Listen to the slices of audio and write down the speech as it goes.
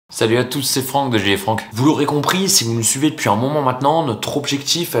Salut à tous, c'est Franck de Julie et Franck. Vous l'aurez compris, si vous nous suivez depuis un moment maintenant, notre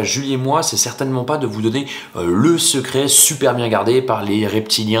objectif à Julie et moi, c'est certainement pas de vous donner le secret super bien gardé par les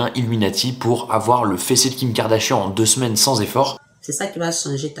reptiliens Illuminati pour avoir le fessé de Kim Kardashian en 2 semaines sans effort. C'est ça qui va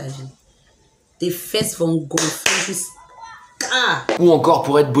changer ta vie. Tes fesses vont gonfler jusqu'à... Ou encore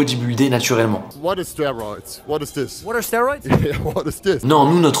pour être bodybuildé naturellement. What is steroids? What is this? What are steroids? Yeah, what is this? Non,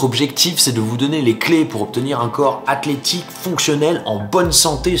 nous, notre objectif, c'est de vous donner les clés pour obtenir un corps athlétique, fonctionnel, en bonne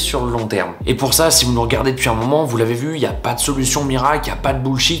santé sur le long terme. Et pour ça, si vous nous regardez depuis un moment, vous l'avez vu, il n'y a pas de solution miracle, il n'y a pas de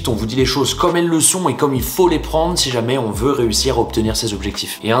bullshit, on vous dit les choses comme elles le sont et comme il faut les prendre si jamais on veut réussir à obtenir ses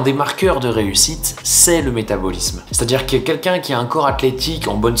objectifs. Et un des marqueurs de réussite, c'est le métabolisme. C'est-à-dire que quelqu'un qui a un corps athlétique,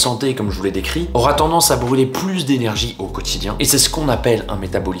 en bonne santé, comme je vous l'ai décrit, aura tendance à brûler plus d'énergie au quotidien. Et c'est ce qu'on appelle un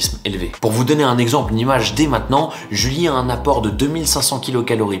métabolisme élevé. Pour vous donner un exemple, une image dès maintenant, Julie a un apport de 2500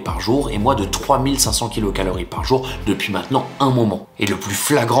 kcal par jour et moi de 3500 kcal par jour depuis maintenant un moment. Et le plus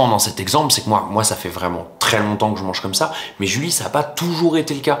flagrant dans cet exemple, c'est que moi ça fait vraiment très longtemps que je mange comme ça, mais Julie, ça n'a pas toujours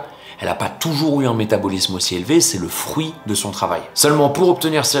été le cas. Elle n'a pas toujours eu un métabolisme aussi élevé, c'est le fruit de son travail. Seulement pour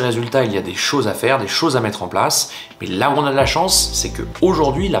obtenir ces résultats, il y a des choses à faire, des choses à mettre en place. Mais là où on a de la chance, c'est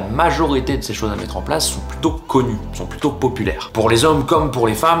qu'aujourd'hui, la majorité de ces choses à mettre en place sont plutôt connues, sont plutôt populaires. Pour les hommes comme pour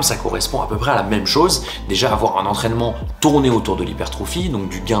les femmes, ça correspond à peu près à la même chose. Déjà avoir un entraînement tourné autour de l'hypertrophie, donc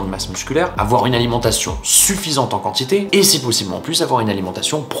du gain de masse musculaire, avoir une alimentation suffisante en quantité, et si possible en plus, avoir une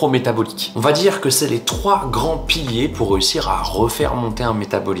alimentation pro-métabolique. On va dire que c'est les 3 grands piliers pour réussir à refaire monter un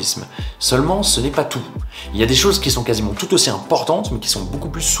métabolisme. Seulement, ce n'est pas tout. Il y a des choses qui sont quasiment tout aussi importantes, mais qui sont beaucoup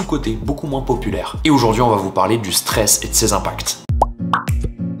plus sous-cotées, beaucoup moins populaires. Et aujourd'hui, on va vous parler du stress et de ses impacts.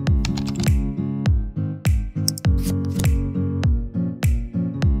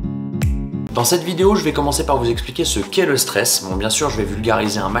 Dans cette vidéo, je vais commencer par vous expliquer ce qu'est le stress. Bon, bien sûr, je vais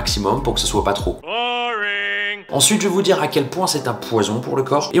vulgariser un maximum pour que ce soit pas trop. Ensuite, je vais vous dire à quel point c'est un poison pour le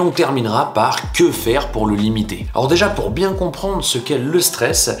corps et on terminera par que faire pour le limiter. Alors déjà, pour bien comprendre ce qu'est le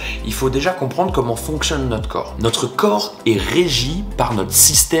stress, il faut déjà comprendre comment fonctionne notre corps. Notre corps est régi par notre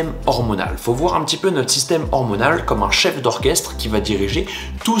système hormonal. Il faut voir un petit peu notre système hormonal comme un chef d'orchestre qui va diriger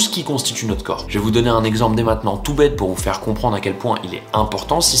tout ce qui constitue notre corps. Je vais vous donner un exemple dès maintenant tout bête pour vous faire comprendre à quel point il est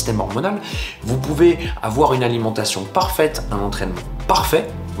important ce système hormonal. Vous pouvez avoir une alimentation parfaite, un entraînement parfait.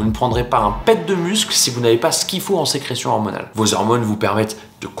 Vous ne prendrez pas un pet de muscle si vous n'avez pas ce qu'il faut en sécrétion hormonale. Vos hormones vous permettent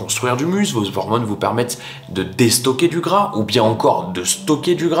de construire du muscle, vos hormones vous permettent de déstocker du gras ou bien encore de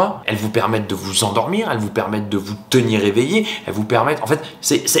stocker du gras. Elles vous permettent de vous endormir, elles vous permettent de vous tenir éveillé, elles vous permettent... En fait,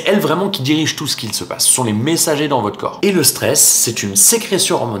 c'est elles vraiment qui dirigent tout ce qu'il se passe. Ce sont les messagers dans votre corps. Et le stress, c'est une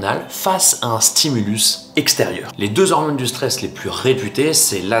sécrétion hormonale face à un stimulus extérieur. Les 2 hormones du stress les plus réputées,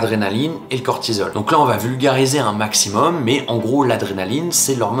 c'est l'adrénaline et le cortisol. Donc là, on va vulgariser un maximum, mais en gros, l'adrénaline,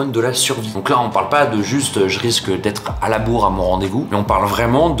 c'est l'hormone de la survie. Donc là, on parle pas de juste je risque d'être à la bourre à mon rendez-vous, mais on parle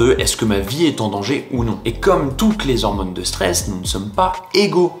vraiment de est-ce que ma vie est en danger ou non. Et comme toutes les hormones de stress, nous ne sommes pas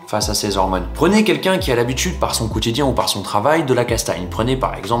égaux face à ces hormones. Prenez quelqu'un qui a l'habitude par son quotidien ou par son travail de la castagne. Prenez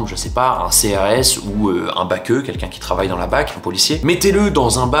par exemple, je sais pas, un CRS ou un baqueux, quelqu'un qui travaille dans la BAC, un policier. Mettez-le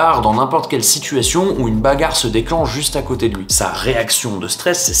dans un bar, dans n'importe quelle situation où une bagarre se déclenche juste à côté de lui. Sa réaction de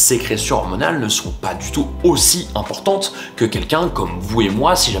stress, ses sécrétions hormonales ne seront pas du tout aussi importantes que quelqu'un comme vous et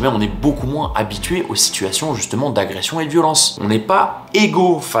moi si jamais on est beaucoup moins habitué aux situations justement d'agression et de violence. On n'est pas égaux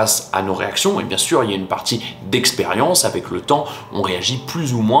face à nos réactions et bien sûr il y a une partie d'expérience. Avec le temps on réagit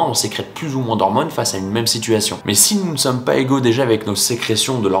plus ou moins, on sécrète plus ou moins d'hormones face à une même situation. Mais si nous ne sommes pas égaux déjà avec nos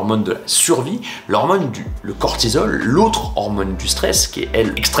sécrétions de l'hormone de la survie, l'hormone le cortisol, l'autre hormone du stress qui est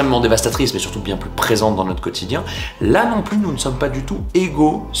elle extrêmement dévastatrice mais surtout bien plus présente dans notre quotidien, là non plus nous ne sommes pas du tout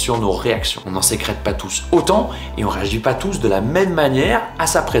égaux sur nos réactions. On n'en sécrète pas tous autant et on réagit pas tous de la même manière à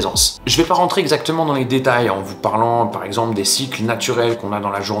sa présence. Je vais pas rentrer exactement dans les détails en vous parlant par exemple des cycles naturels qu'on a dans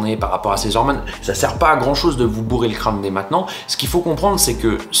la journée par rapport à ces hormones. Ça sert pas à grand chose de vous bourrer le crâne dès maintenant. Ce qu'il faut comprendre, c'est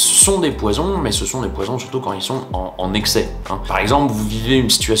que ce sont des poisons, mais ce sont des poisons surtout quand ils sont en excès. Par exemple, vous vivez une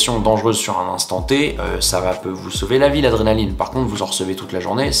situation dangereuse sur un instant T, ça peut vous sauver la vie l'adrénaline. Par contre, vous en recevez toute la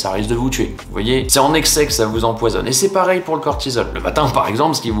journée, ça risque de vous tuer. Vous voyez, c'est en excès que ça vous empoisonne. Et c'est pareil pour le cortisol. Le matin, par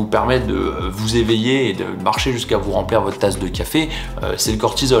exemple, ce qui vous permet de vous éveiller et de marcher jusqu'à vous remplir votre tasse de café, c'est le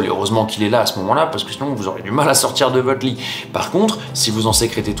cortisol. Et heureusement qu'il est là à ce moment-là, parce que sinon vous aurez du mal à sortir de votre lit. Par contre, si vous en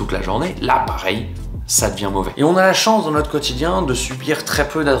sécrétez toute la journée, là pareil, ça devient mauvais. Et on a la chance dans notre quotidien de subir très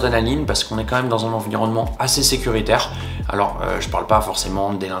peu d'adrénaline parce qu'on est quand même dans un environnement assez sécuritaire. Alors je parle pas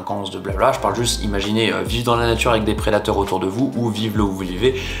forcément de délinquance, de blabla, je parle juste, imaginez vivre dans la nature avec des prédateurs autour de vous ou vivre là où vous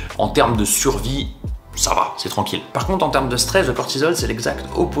vivez. En termes de survie, ça va, c'est tranquille. Par contre, en termes de stress, de cortisol, c'est l'exact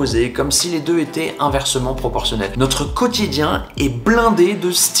opposé, comme si les deux étaient inversement proportionnels. Notre quotidien est blindé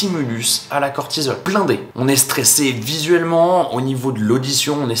de stimulus à la cortisol. Blindé. On est stressé visuellement, au niveau de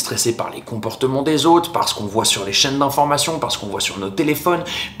l'audition, on est stressé par les comportements des autres, par ce qu'on voit sur les chaînes d'information, par ce qu'on voit sur nos téléphones,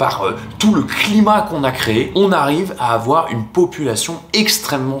 par tout le climat qu'on a créé. On arrive à avoir une population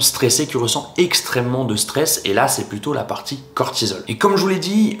extrêmement stressée qui ressent extrêmement de stress, et là, c'est plutôt la partie cortisol. Et comme je vous l'ai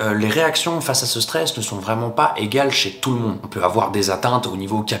dit, les réactions face à ce stress ne sont vraiment pas égales chez tout le monde. On peut avoir des atteintes au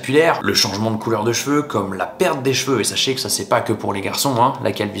niveau capillaire, le changement de couleur de cheveux, comme la perte des cheveux, et sachez que ça c'est pas que pour les garçons, hein.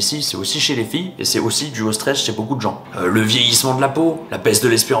 La calvitie c'est aussi chez les filles, et c'est aussi dû au stress chez beaucoup de gens. Le vieillissement de la peau, la baisse de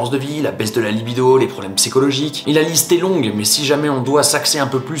l'espérance de vie, la baisse de la libido, les problèmes psychologiques, et la liste est longue, mais si jamais on doit s'axer un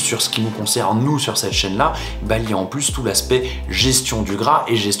peu plus sur ce qui nous concerne, nous, sur cette chaîne-là, bah, il y a en plus tout l'aspect gestion du gras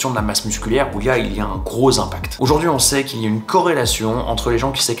et gestion de la masse musculaire, où il y a un gros impact. Aujourd'hui, on sait qu'il y a une corrélation entre les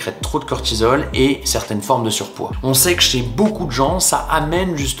gens qui sécrètent trop de cortisol et certaines formes de surpoids. On sait que chez beaucoup de gens, ça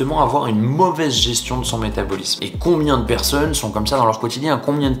amène justement à avoir une mauvaise gestion de son métabolisme. Et combien de personnes sont comme ça dans leur quotidien?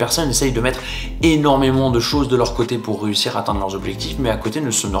 Combien de personnes essayent de mettre énormément de choses de leur côté pour réussir à atteindre leurs objectifs, mais à côté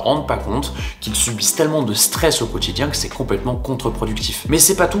ne se rendent pas compte qu'ils subissent tellement de stress au quotidien que c'est complètement contre-productif. Mais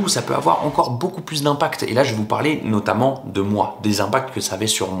c'est pas tout, ça peut avoir encore beaucoup plus d'impact. Et là, je vais vous parler notamment de moi, des impacts que ça avait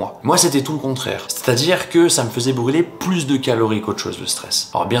sur moi. Moi, c'était tout le contraire. C'est-à-dire que ça me faisait brûler plus de calories qu'autre chose, le stress.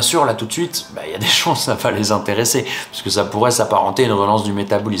 Alors bien sûr, là tout de suite, il y a des chances ça va les intéresser, parce que ça pourrait s'apparenter à une relance du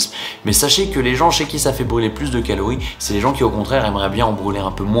métabolisme. Mais sachez que les gens chez qui ça fait brûler plus de calories, c'est les gens qui au contraire aimeraient bien en brûler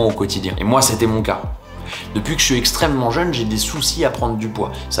un peu moins au quotidien. Et moi, c'était mon cas. Depuis que je suis extrêmement jeune, j'ai des soucis à prendre du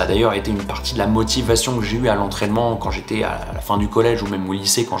poids. Ça a d'ailleurs été une partie de la motivation que j'ai eue à l'entraînement quand j'étais à la fin du collège ou même au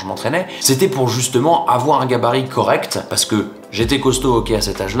lycée quand je m'entraînais. C'était pour justement avoir un gabarit correct, parce que j'étais costaud, ok, à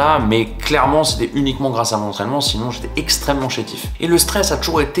cet âge-là, mais clairement, c'était uniquement grâce à mon entraînement, sinon j'étais extrêmement chétif. Et le stress a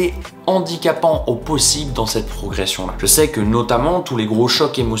toujours été handicapant au possible dans cette progression-là. Je sais que notamment, tous les gros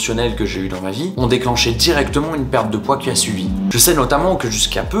chocs émotionnels que j'ai eu dans ma vie ont déclenché directement une perte de poids qui a suivi. Je sais notamment que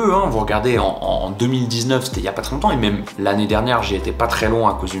jusqu'à peu, vous regardez en 2019, c'était il y a pas très longtemps, et même l'année dernière, j'y étais pas très loin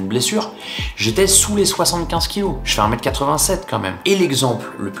à cause d'une blessure, j'étais sous les 75 kilos. Je fais 1m87 quand même. Et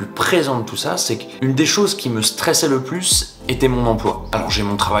l'exemple le plus présent de tout ça, c'est qu'une des choses qui me stressait le plus était mon emploi. Alors j'ai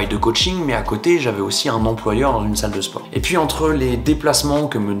mon travail de coaching, mais à côté j'avais aussi un employeur dans une salle de sport. Et puis entre les déplacements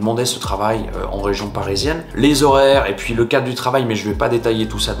que me demandait ce travail en région parisienne, les horaires et puis le cadre du travail, mais je vais pas détailler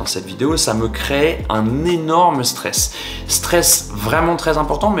tout ça dans cette vidéo, ça me créait un énorme stress. Stress vraiment très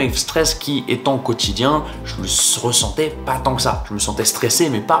important, mais stress qui étant quotidien, je le ressentais pas tant que ça. Je me sentais stressé,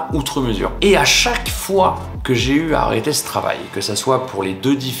 mais pas outre mesure. Et à chaque fois que j'ai eu à arrêter ce travail, que ça soit pour les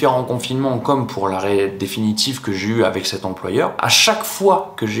 2 différents confinements comme pour l'arrêt définitif que j'ai eu avec cet employeur, à chaque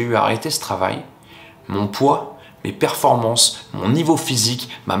fois que j'ai eu à arrêter ce travail, mon poids, mes performances, mon niveau physique,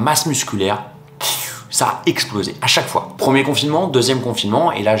 ma masse musculaire, ça a explosé à chaque fois. Premier confinement, deuxième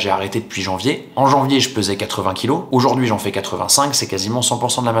confinement, et là j'ai arrêté depuis janvier. En janvier, je pesais 80 kg. Aujourd'hui, j'en fais 85, c'est quasiment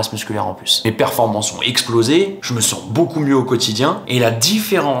 100% de la masse musculaire en plus. Mes performances ont explosé, je me sens beaucoup mieux au quotidien, et la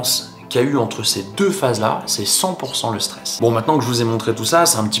différence qu'il y a eu entre ces 2 phases-là, c'est 100% le stress. Bon, maintenant que je vous ai montré tout ça,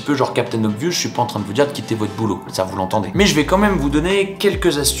 c'est un petit peu genre Captain Obvious, je suis pas en train de vous dire de quitter votre boulot, ça vous l'entendez. Mais je vais quand même vous donner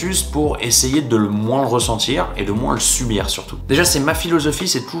quelques astuces pour essayer de le moins le ressentir et de moins le subir surtout. Déjà, c'est ma philosophie,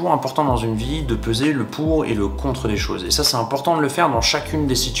 c'est toujours important dans une vie de peser le pour et le contre des choses. Et ça, c'est important de le faire dans chacune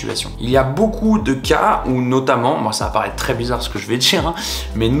des situations. Il y a beaucoup de cas où notamment, moi ça va paraître très bizarre ce que je vais dire,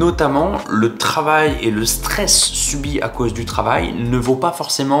 mais notamment le travail et le stress subi à cause du travail ne vaut pas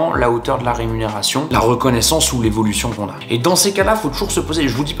forcément la hauteur de la rémunération, la reconnaissance ou l'évolution qu'on a. Et dans ces cas-là, il faut toujours se poser,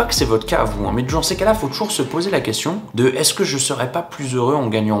 je vous dis pas que c'est votre cas à vous, mais dans ces cas-là, il faut toujours se poser la question de est-ce que je serais pas plus heureux en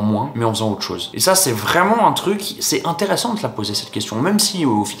gagnant moins, mais en faisant autre chose. Et ça, c'est vraiment un truc, c'est intéressant de se la poser cette question, même si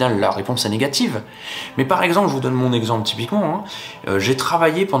au final la réponse est négative. Mais par exemple, je vous donne mon exemple typiquement, j'ai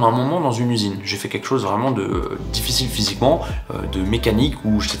travaillé pendant un moment dans une usine, j'ai fait quelque chose vraiment de difficile physiquement, de mécanique,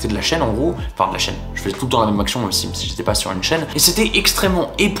 où c'était de la chaîne en gros, enfin de la chaîne, je faisais tout le temps la même action même si j'étais pas sur une chaîne, et c'était extrêmement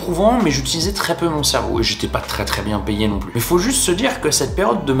éprouvant, mais j'utilisais très peu mon cerveau et j'étais pas très bien payé non plus. Mais faut juste se dire que cette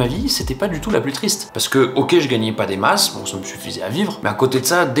période de ma vie, c'était pas du tout la plus triste. Parce que, ok, je gagnais pas des masses, bon, ça me suffisait à vivre, mais à côté de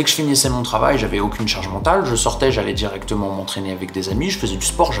ça, dès que je finissais mon travail, j'avais aucune charge mentale, je sortais, j'allais directement m'entraîner avec des amis, je faisais du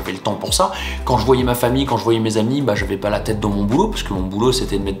sport, j'avais le temps pour ça. Quand je voyais ma famille, quand je voyais mes amis, bah j'avais pas la tête dans mon boulot, parce que mon boulot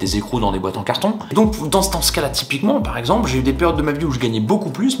c'était de mettre des écrous dans des boîtes en carton. Et donc, dans ce cas-là, typiquement, par exemple, j'ai eu des périodes de ma vie où je gagnais beaucoup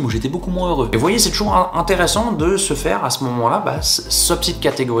plus, mais où j'étais beaucoup moins heureux. Et vous voyez, c'est toujours intéressant de se faire à ce moment-là, cette petite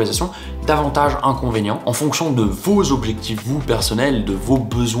catégorisation d'avantages, inconvénients, en fonction de vos objectifs, vous, personnels, de vos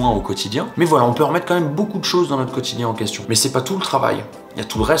besoins au quotidien. Mais voilà, on peut remettre quand même beaucoup de choses dans notre quotidien en question. Mais c'est pas tout le travail. il y a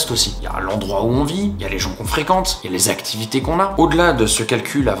tout le reste aussi. Il y a l'endroit où on vit, il y a les gens qu'on fréquente, il y a les activités qu'on a. Au-delà de ce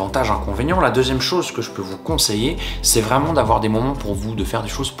calcul avantage-inconvénient, la deuxième chose que je peux vous conseiller, c'est vraiment d'avoir des moments pour vous, de faire des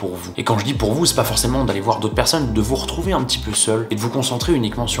choses pour vous. Et quand je dis pour vous, c'est pas forcément d'aller voir d'autres personnes, de vous retrouver un petit peu seul et de vous concentrer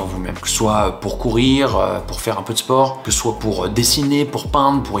uniquement sur vous-même. Que ce soit pour courir, pour faire un peu de sport, que ce soit pour dessiner, pour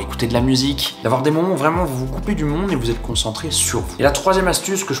peindre, pour écouter de la musique. D'avoir des moments où vraiment vous vous coupez du monde et vous êtes concentré sur vous. Et la troisième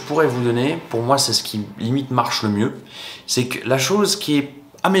astuce que je pourrais vous donner, pour moi c'est ce qui limite marche le mieux, c'est que la chose qui est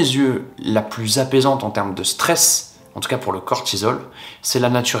à mes yeux la plus apaisante en termes de stress, en tout cas pour le cortisol, c'est la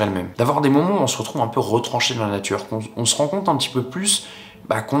nature elle-même. D'avoir des moments où on se retrouve un peu retranché dans la nature, qu'on se rend compte un petit peu plus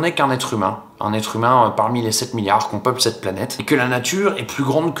qu'on n'est qu'un être humain parmi les 7 milliards qu'on peuple cette planète, et que la nature est plus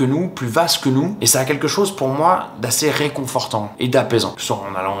grande que nous, plus vaste que nous, et ça a quelque chose pour moi d'assez réconfortant et d'apaisant. Que ce soit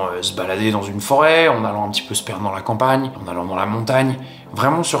en allant se balader dans une forêt, en allant un petit peu se perdre dans la campagne, en allant dans la montagne,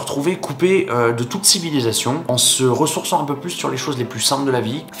 vraiment se retrouver coupé de toute civilisation, en se ressourçant un peu plus sur les choses les plus simples de la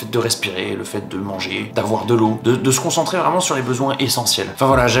vie, le fait de respirer, le fait de manger, d'avoir de l'eau, de se concentrer vraiment sur les besoins essentiels. Enfin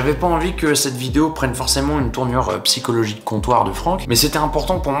voilà, j'avais pas envie que cette vidéo prenne forcément une tournure psychologique comptoir de Franck, mais c'était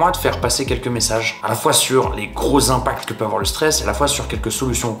important pour moi de faire passer quelques messages, à la fois sur les gros impacts que peut avoir le stress, et à la fois sur quelques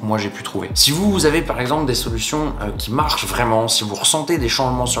solutions que moi j'ai pu trouver. Si vous avez par exemple des solutions qui marchent vraiment, si vous ressentez des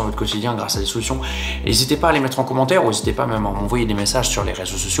changements sur votre quotidien grâce à des solutions, n'hésitez pas à les mettre en commentaire, ou n'hésitez pas même à m'envoyer des messages sur les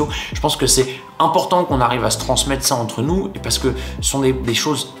réseaux sociaux. Je pense que c'est important qu'on arrive à se transmettre ça entre nous, et parce que ce sont des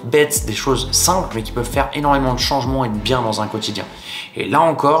choses bêtes, des choses simples, mais qui peuvent faire énormément de changements et de bien dans un quotidien. Et là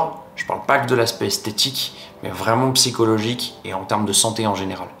encore, je parle pas que de l'aspect esthétique, mais vraiment psychologique et en termes de santé en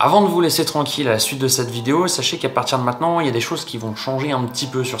général. Avant de vous laisser tranquille à la suite de cette vidéo, sachez qu'à partir de maintenant, il y a des choses qui vont changer un petit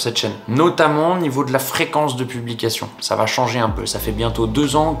peu sur cette chaîne, notamment au niveau de la fréquence de publication. Ça va changer un peu. Ça fait bientôt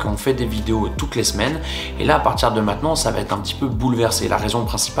 2 ans qu'on fait des vidéos toutes les semaines, et là, à partir de maintenant, ça va être un petit peu bouleversé. La raison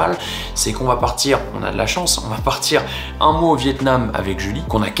principale, c'est qu'on va partir, on a de la chance, on va partir un mois au Vietnam avec Julie,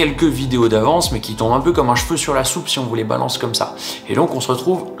 qu'on a quelques vidéos d'avance, mais qui tombent un peu comme un cheveu sur la soupe si on vous les balance comme ça. Et donc, on se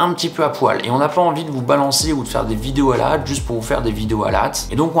retrouve un petit peu à poil, et on n'a pas envie de vous balancer ou de faire des vidéos à la hâte juste pour vous faire des vidéos à la hâte.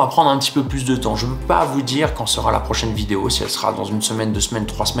 Et donc on va prendre un petit peu plus de temps. Je ne peux pas vous dire quand sera la prochaine vidéo, si elle sera dans 1 semaine, 2 semaines,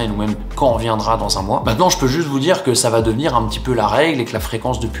 3 semaines, ou même quand on reviendra dans un mois. Maintenant, je peux juste vous dire que ça va devenir un petit peu la règle, et que la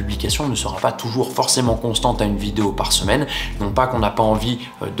fréquence de publication ne sera pas toujours forcément constante à une vidéo par semaine. Non pas qu'on n'a pas envie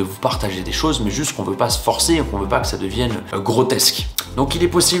de vous partager des choses, mais juste qu'on veut pas se forcer et qu'on veut pas que ça devienne grotesque. Donc il est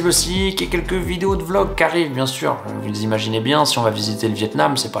possible aussi qu'il y ait quelques vidéos de vlog qui arrivent, bien sûr. Vous imaginez bien, si on va visiter le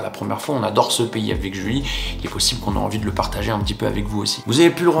Vietnam, c'est pas la première fois, on adore ce pays avec Julie. Il est possible qu'on ait envie de le partager un petit peu avec vous aussi. Vous avez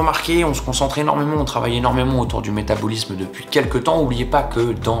pu le remarquer, on se concentre énormément, on travaille énormément autour du métabolisme depuis quelques temps. N'oubliez pas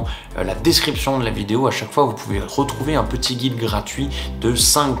que dans la description de la vidéo, à chaque fois, vous pouvez retrouver un petit guide gratuit de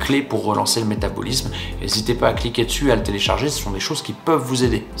 5 clés pour relancer le métabolisme. N'hésitez pas à cliquer dessus et à le télécharger, ce sont des choses qui peuvent vous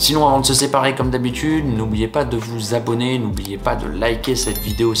aider. Sinon, avant de se séparer comme d'habitude, n'oubliez pas de vous abonner, n'oubliez pas de liker cette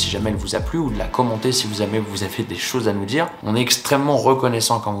vidéo si jamais elle vous a plu, ou de la commenter si vous avez des choses à nous dire. On est extrêmement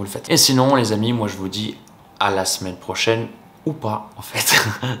reconnaissant quand vous le faites. Et sinon, les amis, moi je vous dis à la semaine prochaine, ou pas en fait.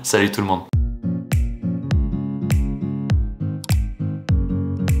 Salut tout le monde.